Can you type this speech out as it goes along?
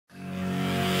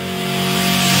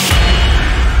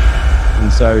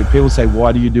So people say,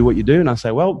 why do you do what you do? And I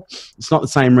say, well, it's not the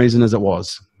same reason as it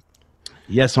was.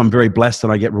 Yes, I'm very blessed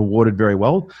and I get rewarded very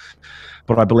well,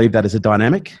 but I believe that is a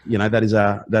dynamic. That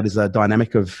is a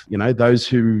dynamic of, those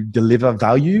who deliver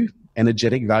value,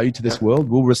 energetic value to this world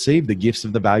will receive the gifts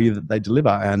of the value that they deliver.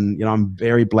 And, I'm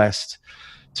very blessed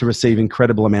to receive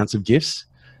incredible amounts of gifts,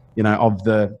 of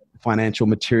the financial,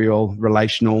 material,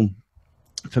 relational,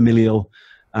 familial,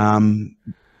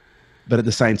 but at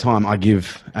the same time, I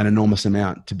give an enormous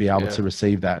amount to be able to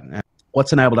receive that. And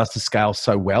what's enabled us to scale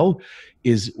so well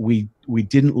is we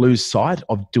didn't lose sight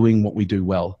of doing what we do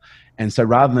well. And so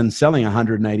rather than selling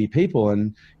 180 people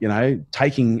and,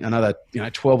 taking another,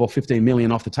 12 or 15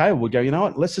 million off the table, we'll go, you know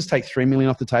what, let's just take 3 million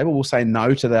off the table. We'll say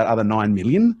no to that other 9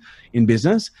 million in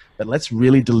business, but let's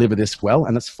really deliver this well.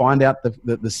 And let's find out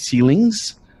the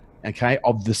ceilings, okay,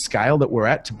 of the scale that we're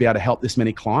at to be able to help this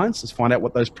many clients. Let's find out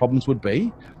what those problems would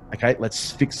be. Okay,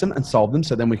 let's fix them and solve them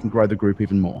so then we can grow the group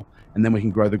even more. And then we can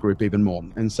grow the group even more.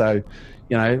 And so,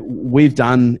 we've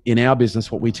done in our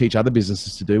business what we teach other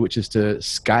businesses to do, which is to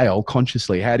scale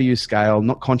consciously. How do you scale?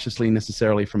 Not consciously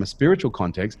necessarily from a spiritual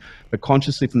context, but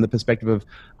consciously from the perspective of,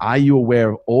 are you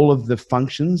aware of all of the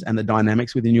functions and the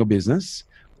dynamics within your business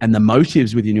and the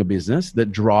motives within your business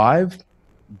that drive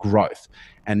growth?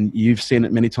 And you've seen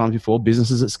it many times before.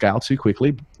 Businesses that scale too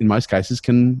quickly, in most cases,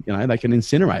 can they can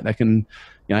incinerate. They can,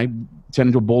 turn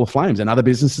into a ball of flames. And other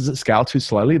businesses that scale too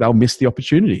slowly, they'll miss the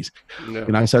opportunities.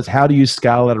 Yeah. So it's how do you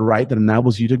scale at a rate that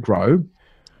enables you to grow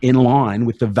in line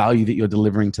with the value that you're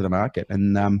delivering to the market?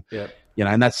 And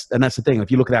and that's the thing.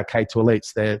 If you look at our K2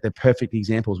 elites, they're perfect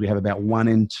examples. We have about 1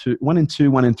 in 2, 1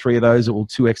 in 3 of those that will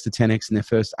 2x to 10x in their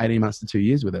first 18 months to 2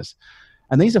 years with us.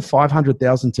 And these are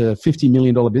 $500,000 to $50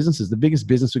 million businesses. The biggest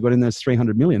business we've got in there is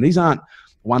 $300 million. These aren't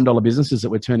 $1 businesses that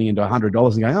we're turning into $100 and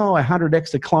going, oh,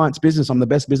 100x the client's business. I'm the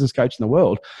best business coach in the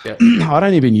world. Yeah. I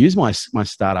don't even use my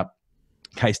startup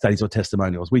case studies or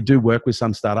testimonials. We do work with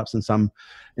some startups in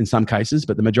some cases,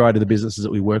 but the majority of the businesses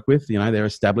that we work with, they're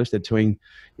established. They're doing,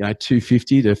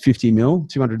 250 to 50 mil,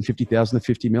 250,000 to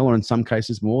 50 mil, or in some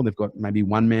cases more. They've got maybe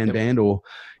one-man band or,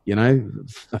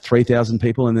 3,000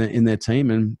 people in their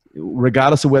team. And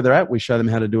regardless of where they're at, we show them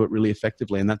how to do it really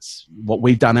effectively. And that's what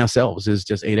we've done ourselves, is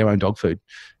just eat our own dog food,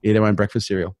 eat our own breakfast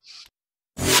cereal.